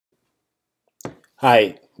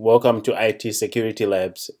Hi, welcome to IT Security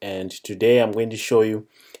Labs, and today I'm going to show you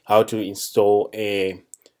how to install a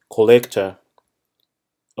collector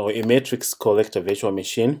or a matrix collector virtual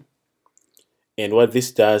machine. And what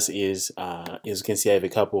this does is, as you can see, I have a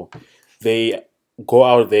couple. They go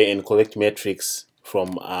out there and collect metrics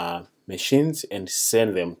from machines and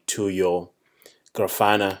send them to your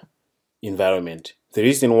Grafana environment. The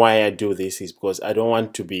reason why I do this is because I don't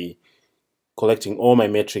want to be collecting all my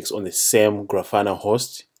metrics on the same Grafana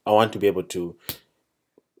host. I want to be able to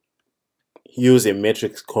use a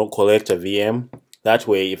matrix collector VM. That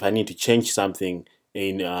way, if I need to change something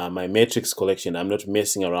in my matrix collection, I'm not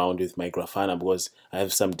messing around with my Grafana because I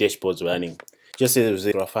have some dashboards running. Just as with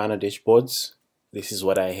the Grafana dashboards, this is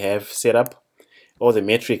what I have set up. All the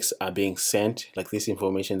metrics are being sent, like this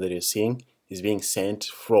information that you're seeing is being sent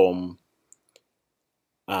from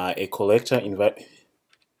a collector,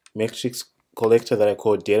 matrix collector that I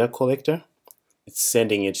call data collector. It's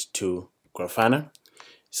sending it to Grafana.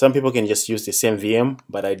 Some people can just use the same VM,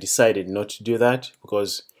 but I decided not to do that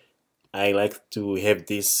because I like to have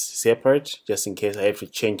this separate just in case I have to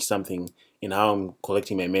change something in how I'm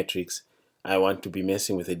collecting my metrics. I want to be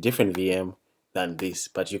messing with a different VM than this,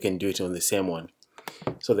 but you can do it on the same one.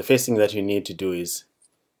 So the first thing that you need to do is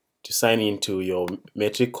to sign into your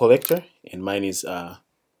metric collector, and mine is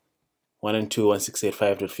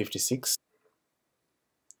 192.168.5.56.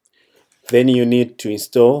 Then you need to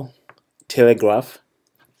install Telegraph,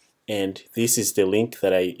 and this is the link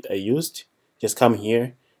that I used. Just come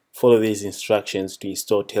here, follow these instructions to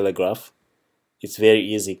install Telegraph. It's very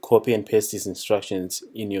easy. Copy and paste these instructions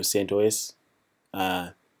in your CentOS,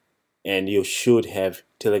 and you should have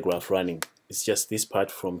Telegraph running. It's just this part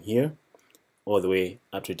from here all the way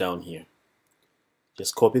up to down here.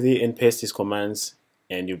 Just copy and paste these commands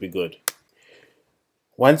and you'll be good.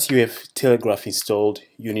 Once you have Telegraph installed,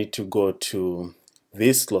 you need to go to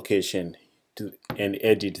this location and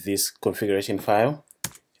edit this configuration file,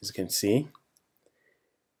 as you can see.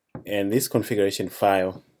 And this configuration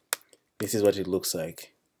file, this is what it looks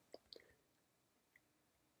like.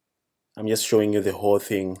 I'm just showing you the whole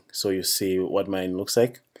thing so you see what mine looks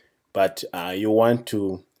like. But you want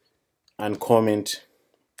to uncomment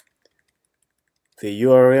the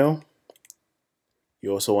URL.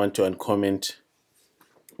 You also want to uncomment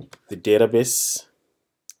the database.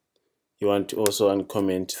 You want to also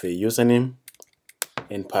uncomment the username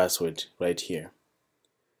and password right here.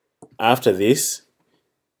 After this,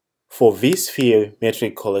 for vSphere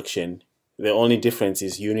metric collection, the only difference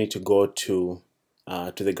is you need to go to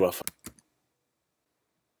the graph.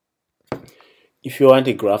 If you want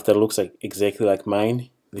a graph that looks like exactly like mine,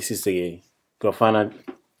 this is the Grafana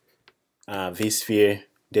vSphere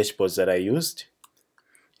dashboards that I used.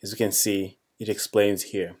 As you can see, it explains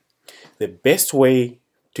here. The best way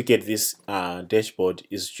to get this dashboard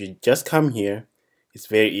is to just come here. It's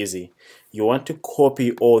very easy. You want to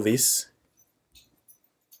copy all this,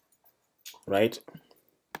 right?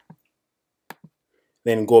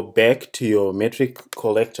 Then go back to your metric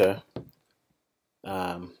collector.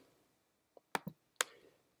 Then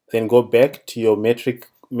go back to your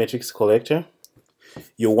matrix collector.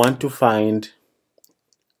 You want to find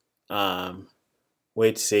where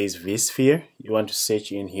it says vSphere. You want to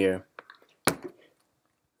search in here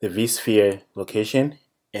the vSphere location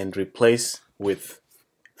and replace with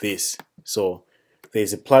this. So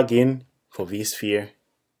there's a plugin for vSphere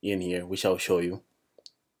in here, which I'll show you.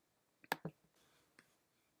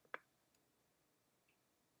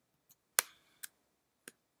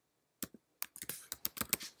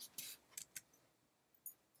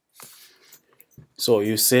 So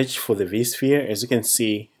you search for the vSphere. As you can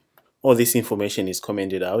see, all this information is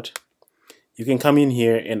commented out. You can come in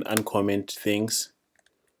here and uncomment things,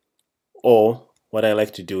 or what I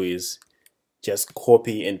like to do is just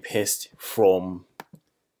copy and paste from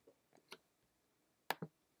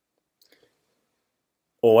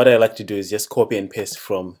the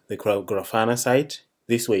Grafana site.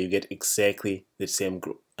 This way you get exactly the same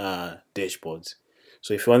dashboards.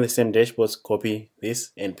 So if you want the same dashboards, copy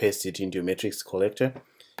this and paste it into your matrix collector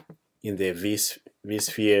in the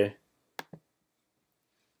vSphere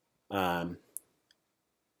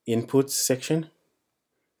inputs section.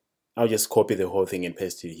 I'll just copy the whole thing and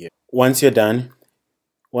paste it here. Once you're done,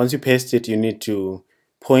 once you paste it, you need to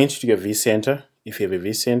point to your vCenter if you have a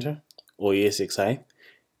vCenter or ESXi.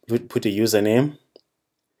 Put a username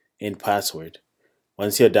and password.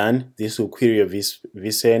 Once you're done, this will query your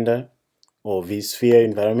vCenter or vSphere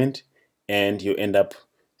environment, and you end up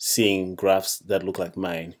seeing graphs that look like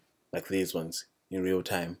mine, like these ones, in real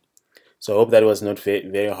time. So I hope that was not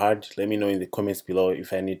very hard. Let me know in the comments below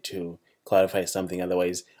if I need to clarify something.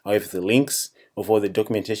 Otherwise, I'll have the links of of all the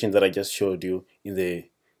documentation that I just showed you in the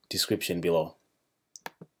description below.